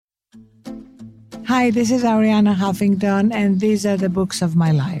Hi, this is Arianna Huffington, and these are the books of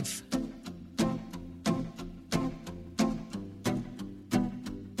my life.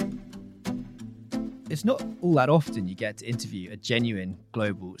 It's not all that often you get to interview a genuine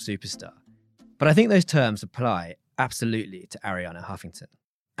global superstar. But I think those terms apply absolutely to Arianna Huffington.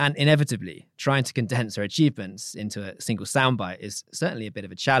 And inevitably, trying to condense her achievements into a single soundbite is certainly a bit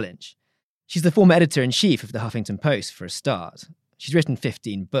of a challenge. She's the former editor-in-chief of the Huffington Post for a start. She's written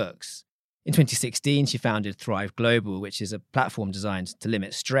 15 books. In 2016, she founded Thrive Global, which is a platform designed to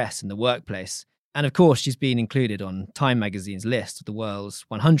limit stress in the workplace. And of course, she's been included on Time magazine's list of the world's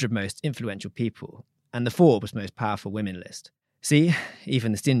 100 most influential people and the Forbes most powerful women list. See,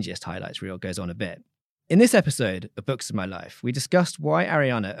 even the stingiest highlights reel goes on a bit. In this episode of Books of My Life, we discussed why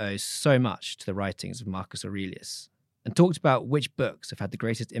Arianna owes so much to the writings of Marcus Aurelius and talked about which books have had the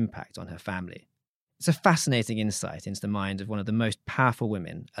greatest impact on her family. It's a fascinating insight into the mind of one of the most powerful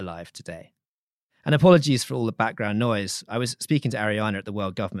women alive today. And apologies for all the background noise. I was speaking to Arianna at the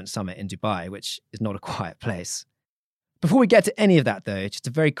World Government Summit in Dubai, which is not a quiet place. Before we get to any of that, though, just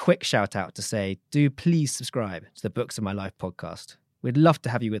a very quick shout out to say, do please subscribe to the Books of My Life podcast. We'd love to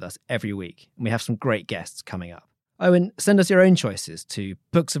have you with us every week, and we have some great guests coming up. Oh, and send us your own choices to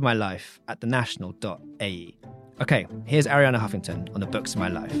booksofmylife@thenational.ae. Okay, here's Arianna Huffington on the Books of My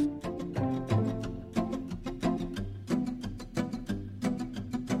Life.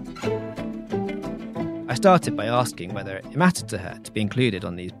 I started by asking whether it mattered to her to be included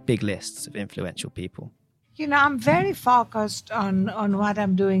on these big lists of influential people. You know, I'm very focused on what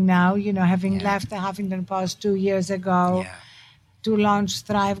I'm doing now, having left the Huffington Post 2 years ago to launch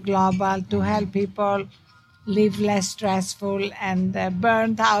Thrive Global, to help people live less stressful and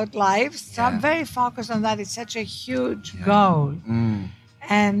burned out lives. So I'm very focused on that. It's such a huge goal.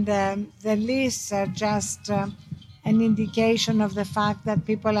 And the lists are just an indication of the fact that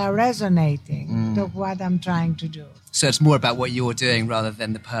people are resonating to what I'm trying to do. So it's more about what you're doing rather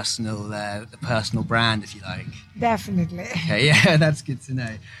than the personal brand, if you like. Definitely. Okay, yeah, that's good to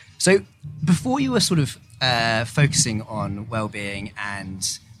know. So before you were sort of focusing on well-being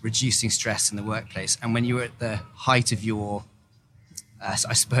and reducing stress in the workplace, and when you were at the height of your, I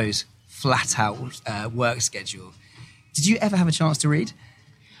suppose, flat-out work schedule, did you ever have a chance to read?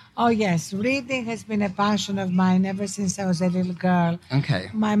 Oh, yes. Reading has been a passion of mine ever since I was a little girl. Okay.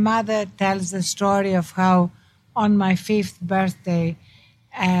 My mother tells the story of how on my 5th birthday,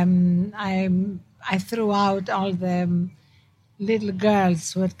 I threw out all the little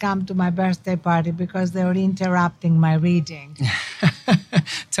girls who had come to my birthday party because they were interrupting my reading.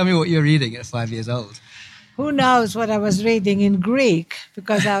 Tell me what you're reading at 5 years old. Who knows what I was reading in Greek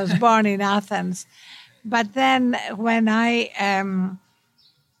because I was born in Athens. But then when I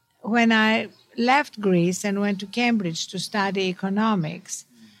left Greece and went to Cambridge to study economics,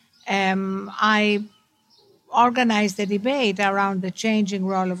 I organized a debate around the changing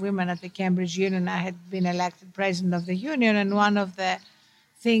role of women at the Cambridge Union. I had been elected president of the union, and one of the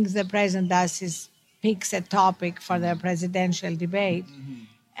things the president does is picks a topic for the presidential debate.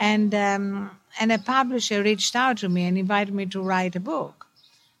 And a publisher reached out to me and invited me to write a book.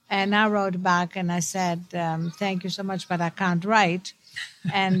 And I wrote back and I said, thank you so much, but I can't write.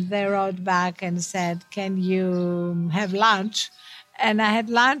 And they wrote back and said, can you have lunch? And I had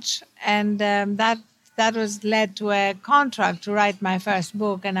lunch, and that was led to a contract to write my first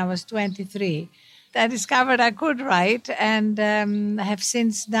book, and I was 23. I discovered I could write and have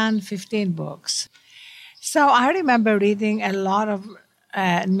since done 15 books. So I remember reading a lot of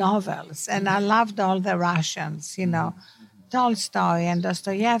novels, and I loved all the Russians, Tolstoy and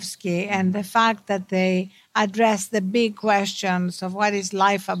Dostoevsky, and the fact that they address the big questions of what is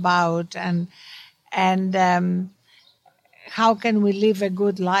life about and how can we live a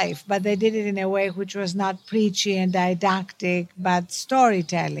good life. But they did it in a way which was not preachy and didactic, but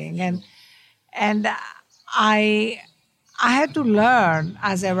storytelling. And I had to learn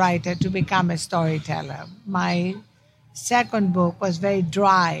as a writer to become a storyteller. My second book was very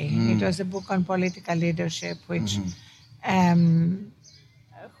dry. It was a book on political leadership, which I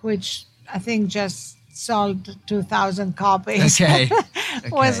think just sold 2,000 copies. Okay.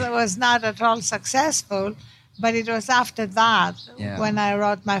 was not at all successful. But it was after that, when I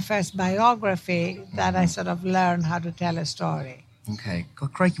wrote my first biography, that I sort of learned how to tell a story. Okay.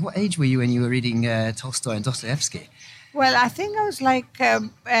 God, crikey, what age were you when you were reading Tolstoy and Dostoevsky? Well, I think I was like a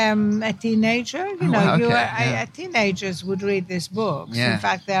teenager. Teenagers would read these books. Yeah. In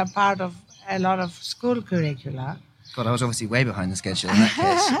fact, they are part of a lot of school curricula. God, I was obviously way behind the schedule in that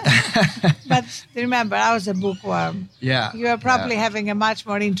case. But remember, I was a bookworm. Yeah. You were probably having a much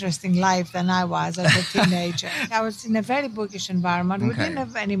more interesting life than I was as a teenager. I was in a very bookish environment. We didn't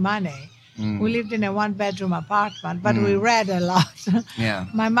have any money. We lived in a one-bedroom apartment, but we read a lot. Yeah.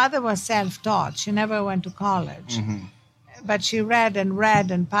 My mother was self-taught. She never went to college. But she read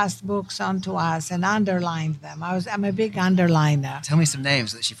and passed books on to us and underlined them. I'm a big underliner. Tell me some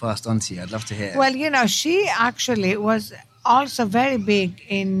names that she passed on to you. I'd love to hear. Well, she actually was also very big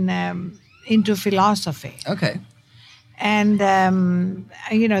into philosophy. Okay. And,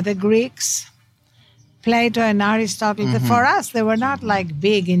 the Greeks, Plato and Aristotle, for us, they were not like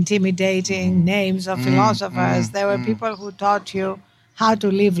big, intimidating names of philosophers. They were people who taught you how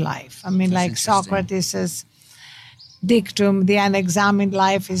to live life. I mean, That's like Socrates' dictum, the unexamined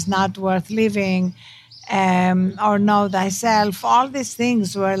life is not worth living, or know thyself. All these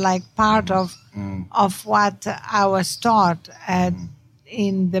things were like part of what I was taught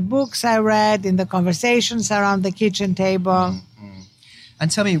in the books I read, in the conversations around the kitchen table.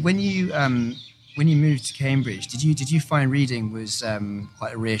 And tell me, when you moved to Cambridge, did you find reading was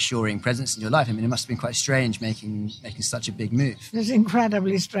quite a reassuring presence in your life? I mean, it must have been quite strange making such a big move. It was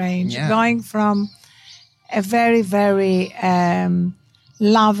incredibly strange. Yeah. Going from a very, very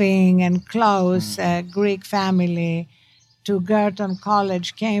loving and close Greek family to Girton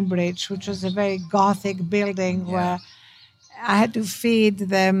College, Cambridge, which was a very Gothic building where I had to feed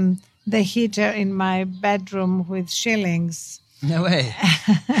them the heater in my bedroom with shillings. No way.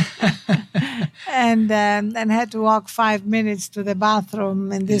 and had to walk 5 minutes to the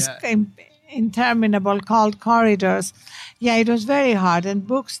bathroom in this interminable cold corridors. Yeah, it was very hard. And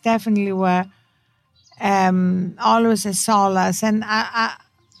books definitely were always a solace. And I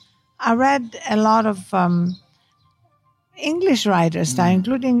read a lot of English writers,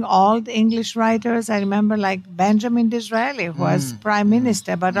 including old English writers. I remember like Benjamin Disraeli, who was prime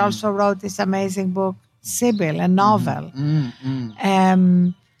minister, but also wrote this amazing book, Sibyl, a novel,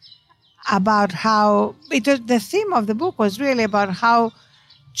 about how the theme of the book was really about how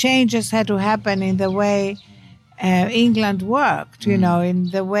changes had to happen in the way England worked, in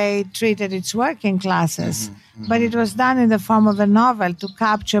the way it treated its working classes. But it was done in the form of a novel to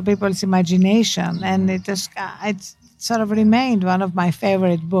capture people's imagination, and it sort of remained one of my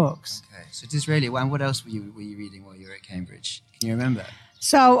favorite books. Okay, so Disraeli, and what else were you reading while you were at Cambridge? Can you remember?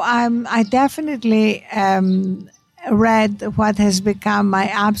 So I definitely read what has become my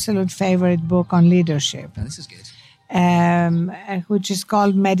absolute favorite book on leadership. Oh, this is good. Which is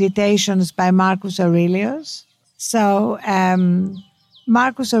called Meditations by Marcus Aurelius. So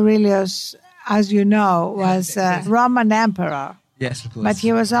Marcus Aurelius, as you know, was a Roman emperor. Yes, of course. But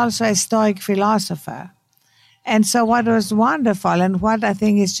he was also a Stoic philosopher. And so what was wonderful, and what I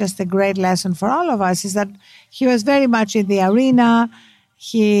think is just a great lesson for all of us, is that he was very much in the arena.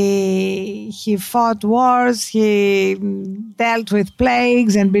 He fought wars. He dealt with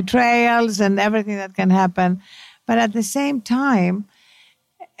plagues and betrayals and everything that can happen. But at the same time,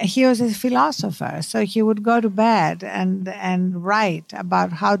 he was a philosopher. So he would go to bed and write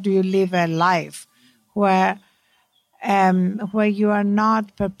about how do you live a life where you are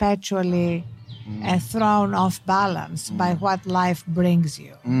not perpetually thrown off balance by what life brings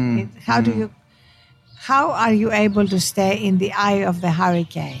you. How are you able to stay in the eye of the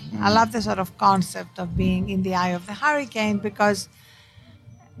hurricane? I love the sort of concept of being in the eye of the hurricane, because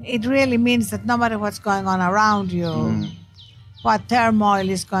it really means that no matter what's going on around you, what turmoil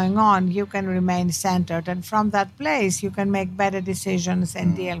is going on, you can remain centered. And from that place, you can make better decisions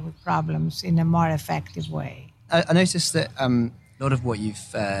and deal with problems in a more effective way. I noticed that a lot of what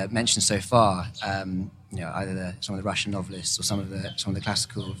you've mentioned so far, either some of the Russian novelists or some of the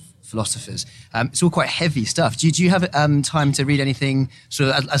classical philosophers, it's all quite heavy stuff. Do you have time to read anything sort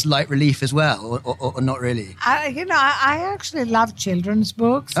of as light relief as well, or not really? I actually love children's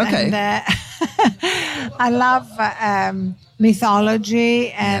books. Okay. And, I love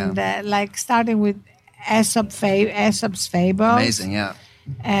mythology and like starting with Aesop's Fables. Amazing, yeah.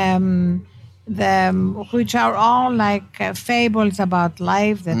 Which are all like fables about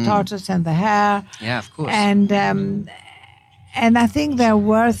life, the tortoise and the hare. Yeah, of course. And I think they're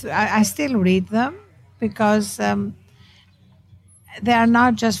worth. I still read them because they are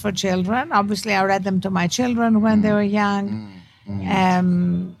not just for children. Obviously, I read them to my children when they were young.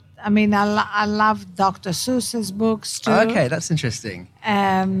 I love Dr. Seuss's books too. Okay, that's interesting.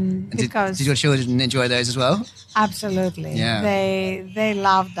 Because did your children enjoy those as well? Absolutely. Yeah. They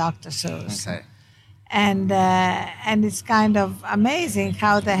love Dr. Seuss. Okay. And it's kind of amazing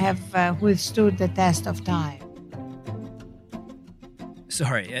how they have withstood the test of time.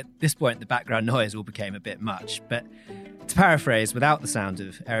 Sorry, at this point the background noise all became a bit much, but to paraphrase, without the sound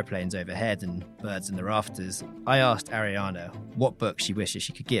of aeroplanes overhead and birds in the rafters, I asked Arianna what book she wishes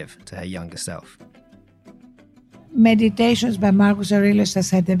she could give to her younger self. Meditations by Marcus Aurelius has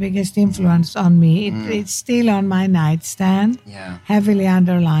had the biggest influence on me. It's still on my nightstand, heavily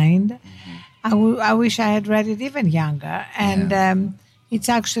underlined. I wish I had read it even younger. And it's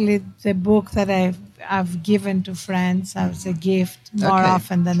actually the book that I've given to friends as a gift more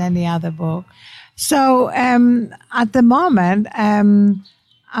often than any other book. So at the moment, I'm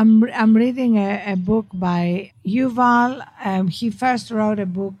reading a book by Yuval. He first wrote a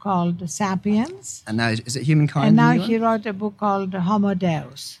book called *Sapiens*. And now, is it Humankind? And now he wrote a book called *Homo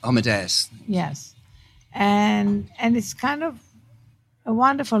Deus*. Homo Deus. Yes. And it's kind of a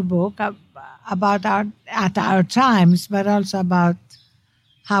wonderful book about our times, but also about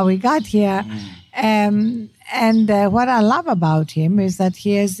how we got here. And what I love about him is that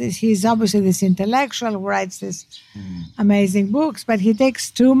he's obviously this intellectual who writes these amazing books, but he takes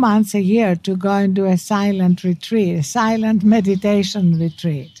 2 months a year to go and do a silent retreat, a silent meditation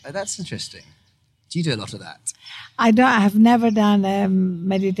retreat. Oh, that's interesting. Do you do a lot of that? I have never done a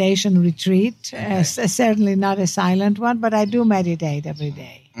meditation retreat, certainly not a silent one, but I do meditate every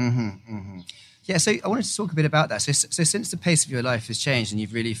day. Yeah, so I wanted to talk a bit about that. So since the pace of your life has changed and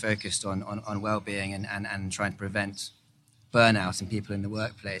you've really focused on well-being and trying to prevent burnout in people in the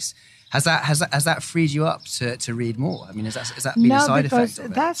workplace, has that freed you up to read more? I mean, has that been a side effect of it? No,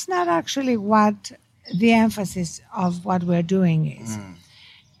 because that's not actually what the emphasis of what we're doing is.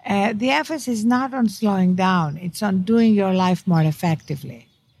 The emphasis is not on slowing down. It's on doing your life more effectively.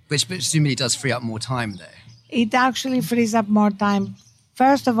 Which presumably does free up more time, though. It actually frees up more time,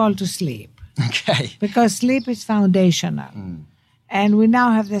 first of all, to sleep. Okay. Because sleep is foundational. And we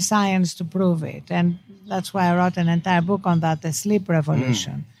now have the science to prove it. And that's why I wrote an entire book on that, The Sleep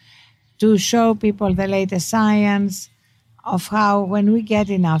Revolution, to show people the latest science of how when we get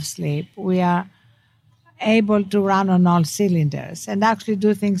enough sleep, we are able to run on all cylinders and actually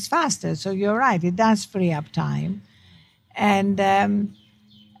do things faster. So you're right, it does free up time. And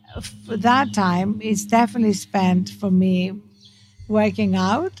that time is definitely spent for me working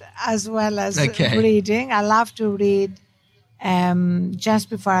out as well as reading. I love to read just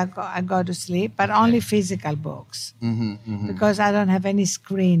before I go to sleep, but only physical books because I don't have any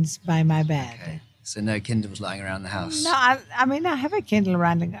screens by my bed. Okay. So no Kindles lying around the house? No, I mean, I have a Kindle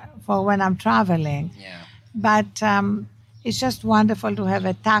running for when I'm traveling. But it's just wonderful to have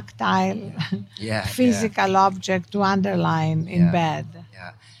a tactile, physical object to underline in bed.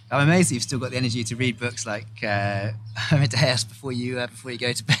 Yeah. I'm amazed that you've still got the energy to read books like Amadeus before you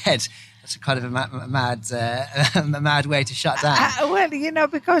go to bed. That's a kind of a mad way to shut down.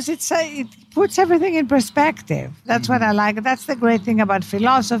 Because it puts everything in perspective. That's what I like. That's the great thing about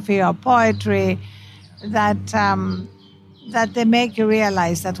philosophy or poetry, that they make you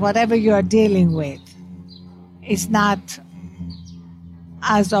realize that whatever you're dealing with is not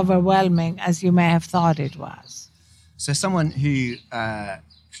as overwhelming as you may have thought it was. So someone who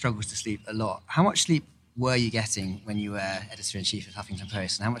struggles to sleep a lot, how much sleep were you getting when you were editor-in-chief at Huffington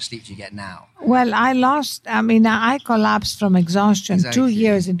Post, and how much sleep do you get now? Well, I collapsed from exhaustion 2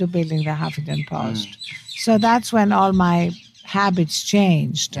 years into building the Huffington Post. So that's when all my habits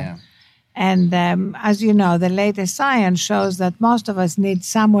changed. And as you know, the latest science shows that most of us need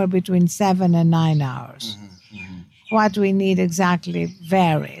somewhere between 7 and 9 hours. What we need exactly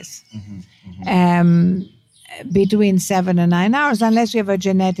varies. Between 7 and 9 hours, unless you have a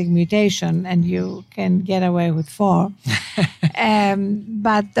genetic mutation and you can get away with 4.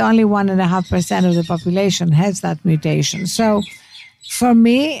 But only 1.5% of the population has that mutation. So for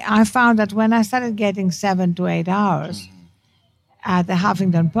me, I found that when I started getting 7 to 8 hours at the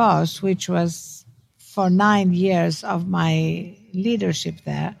Huffington Post, which was for 9 years of my leadership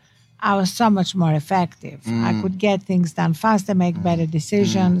there, I was so much more effective. I could get things done faster, make better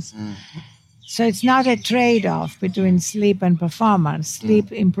decisions. So it's not a trade-off between sleep and performance.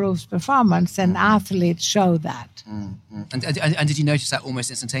 Sleep improves performance, and athletes show that. And did you notice that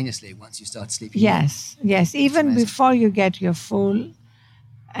almost instantaneously once you started sleeping? Yes. Even before you get your full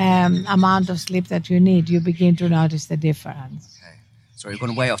amount of sleep that you need, you begin to notice the difference. Okay. Sorry, we've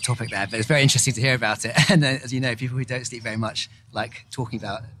gone way off topic there, but it's very interesting to hear about it. And as you know, people who don't sleep very much like talking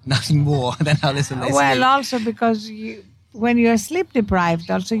about nothing more than how little they sleep. Well, also because when you're sleep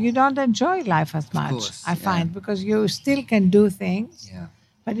deprived, also you don't enjoy life as much, course, I find, because you still can do things,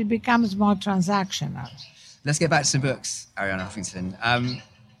 but it becomes more transactional. Let's get back to some books, Arianna Huffington.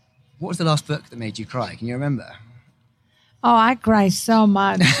 What was the last book that made you cry? Can you remember? Oh, I cry so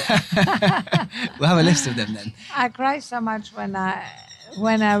much. We'll have a list of them then. I cry so much when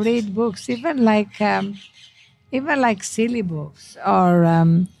when I read books, even like silly books or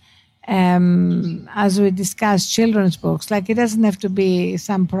as we discussed, children's books. Like it doesn't have to be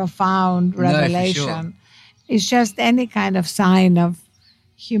some profound revelation. No, for sure. It's just any kind of sign of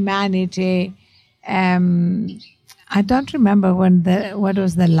humanity. I don't remember what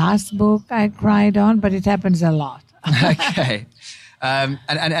was the last book I cried on, but it happens a lot. Okay. And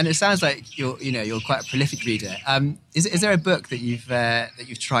it sounds like you're quite a prolific reader. Is there a book that you've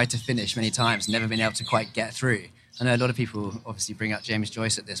tried to finish many times and never been able to quite get through? I know a lot of people obviously bring up James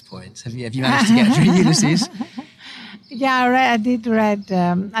Joyce at this point. Have you managed to get through Ulysses? Yeah, I did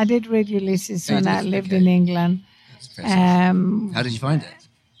read Ulysses when I lived in England. That's impressive. How did you find it?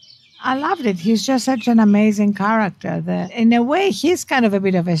 I loved it. He's just such an amazing character. In a way, he's kind of a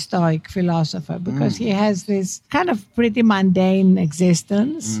bit of a Stoic philosopher because he has this kind of pretty mundane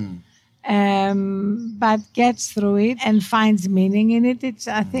existence, but gets through it and finds meaning in it.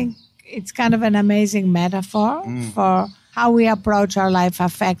 I think it's kind of an amazing metaphor for how we approach our life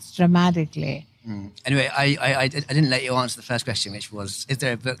affects dramatically. Anyway, I didn't let you answer the first question, which was, is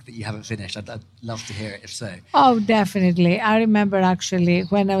there a book that you haven't finished? I'd love to hear it, if so. Oh, definitely. I remember actually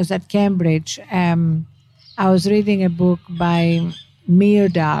when I was at Cambridge, I was reading a book by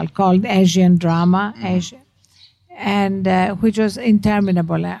Myrdal called Asian Drama, and which was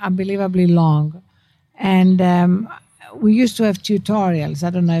interminable, unbelievably long. And we used to have tutorials.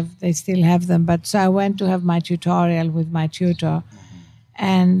 I don't know if they still have them, but so I went to have my tutorial with my tutor.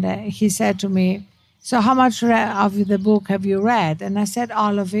 And he said to me, so how much of the book have you read? And I said,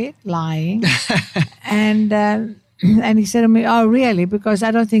 all of it, lying. and he said to me, oh, really? Because I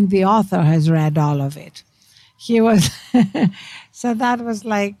don't think the author has read all of it. He was, so that was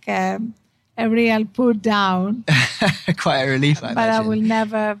like a real put down. Quite a relief, I imagine. But I will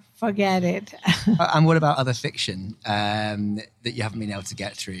never forget it. And what about other fiction that you haven't been able to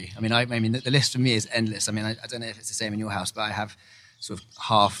get through? I mean, the list for me is endless. I mean, I don't know if it's the same in your house, but I have sort of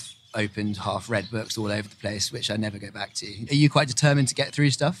half opened, half read books all over the place, which I never go back to. Are you quite determined to get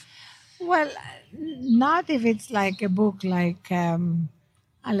through stuff? Well, not if it's like a book like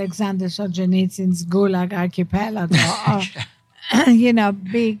Alexander Solzhenitsyn's Gulag Archipelago or,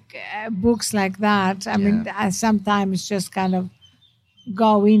 big books like that. I mean, I sometimes just kind of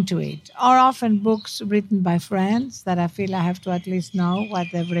go into it. Or often books written by friends that I feel I have to at least know what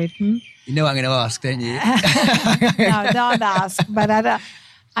they've written. You know what I'm going to ask, don't you? No, don't ask. But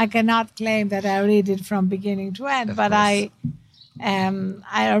I cannot claim that I read it from beginning to end. But I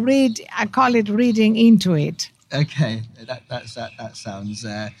read. I call it reading into it. Okay, that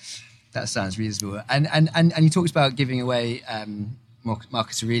sounds reasonable. And you talked about giving away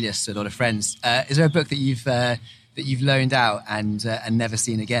Marcus Aurelius to a lot of friends. Is there a book that you've loaned out and never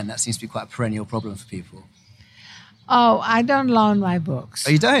seen again? That seems to be quite a perennial problem for people. Oh, I don't loan my books.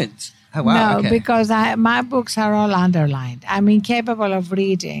 Oh, you don't? Oh, wow. No, okay. because my books are all underlined. I'm incapable of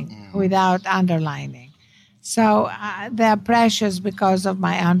reading without underlining. So they're precious because of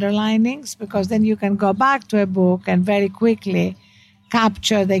my underlinings, because then you can go back to a book and very quickly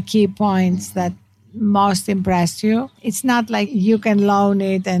capture the key points that most impressed you. It's not like you can loan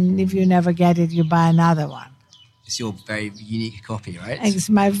it and if you never get it, you buy another one. It's your very unique copy, right? It's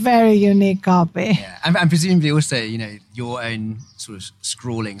my very unique copy. Yeah, and presumably also, your own sort of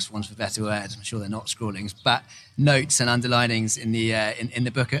scrawlings, for want of a better word. I'm sure they're not scrawlings, but notes and underlinings in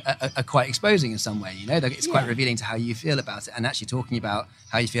the book are quite exposing in some way. It's quite revealing to how you feel about it, and actually talking about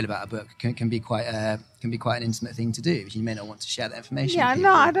how you feel about a book can be quite an intimate thing to do. You may not want to share that information. Yeah,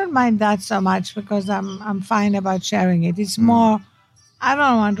 no, I don't mind that so much because I'm fine about sharing it. It's more, I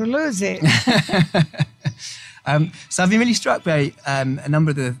don't want to lose it. So I've been really struck by a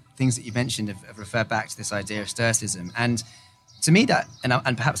number of the things that you mentioned have referred back to this idea of Stoicism. And to me that,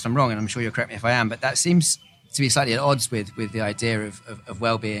 and perhaps I'm wrong, and I'm sure you'll correct me if I am, but that seems to be slightly at odds with the idea of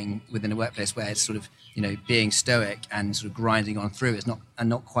well-being within a workplace where it's sort of, being stoic and sort of grinding on through is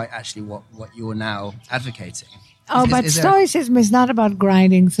not quite actually what you're now advocating. But Stoicism is not about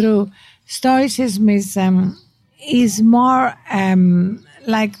grinding through. Stoicism is more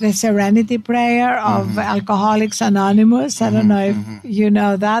like the Serenity Prayer of Alcoholics Anonymous. I don't know if you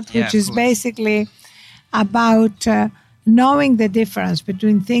know that, which is basically about knowing the difference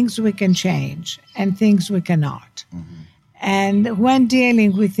between things we can change and things we cannot. And when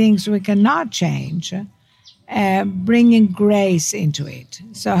dealing with things we cannot change, bringing grace into it.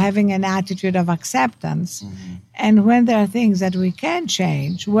 So having an attitude of acceptance. And when there are things that we can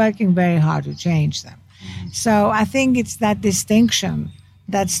change, working very hard to change them. So I think it's that distinction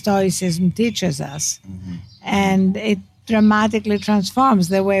that Stoicism teaches us. And it dramatically transforms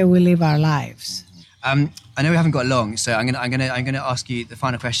the way we live our lives. I know we haven't got long, so I'm gonna ask you the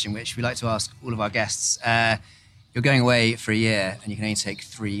final question, which we like to ask all of our guests. You're going away for a year, and you can only take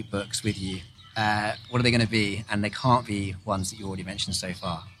 3 books with you. What are they going to be? And they can't be ones that you already mentioned so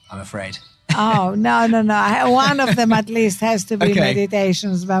far, I'm afraid. Oh, no. One of them at least has to be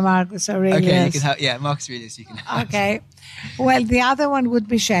Meditations by Marcus Aurelius. Okay, you can have, Marcus Aurelius, you can have. Okay. Well, the other one would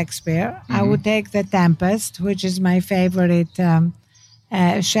be Shakespeare. Mm-hmm. I would take The Tempest, which is my favorite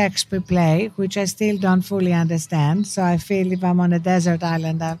Shakespeare play, which I still don't fully understand. So I feel if I'm on a desert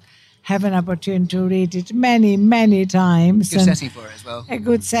island, I'll have an opportunity to read it many, many times. Good setting for it as well. A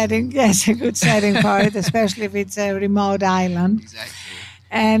good setting, yes, a good setting for it, especially if it's a remote island. Exactly.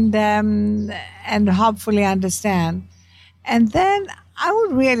 And hopefully understand. And then I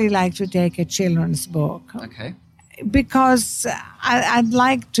would really like to take a children's book. Okay. Because I'd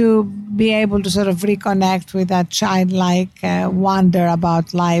like to be able to sort of reconnect with that childlike wonder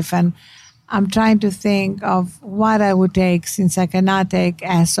about life. And I'm trying to think of what I would take, since I cannot take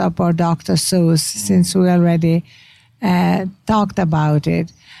Aesop or Dr. Seuss, since we already talked about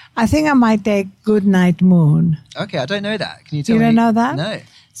it. I think I might take Goodnight Moon. Okay, I don't know that. Can you tell me? You don't know that? No.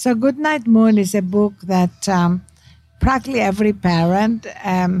 So Goodnight Moon is a book that practically every parent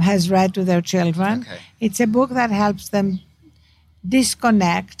has read to their children. Okay. It's a book that helps them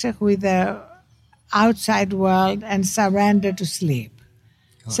disconnect with the outside world and surrender to sleep.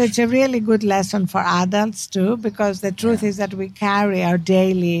 Gosh. So it's a really good lesson for adults too, because the truth is that we carry our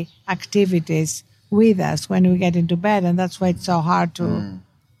daily activities with us when we get into bed, and that's why it's so hard to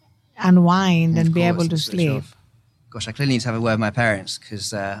unwind and be able to sleep. Gosh, I clearly need to have a word with my parents,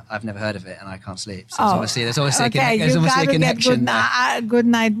 because I've never heard of it and I can't sleep. So there's obviously a connection there.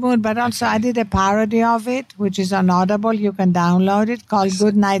 Goodnight Moon, but also I did a parody of it, which is on Audible. You can download it, called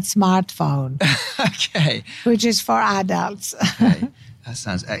Goodnight Smartphone. Okay. Which is for adults. Okay. That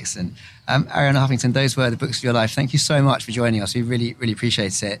sounds excellent. Arianna Huffington, those were the books of your life. Thank you so much for joining us. We really, really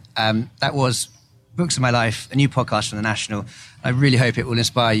appreciate it. That was Books of My Life, a new podcast from The National. I really hope it will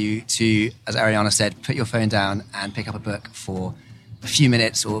inspire you to, as Arianna said, put your phone down and pick up a book for a few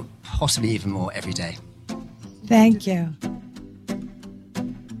minutes or possibly even more every day. Thank you.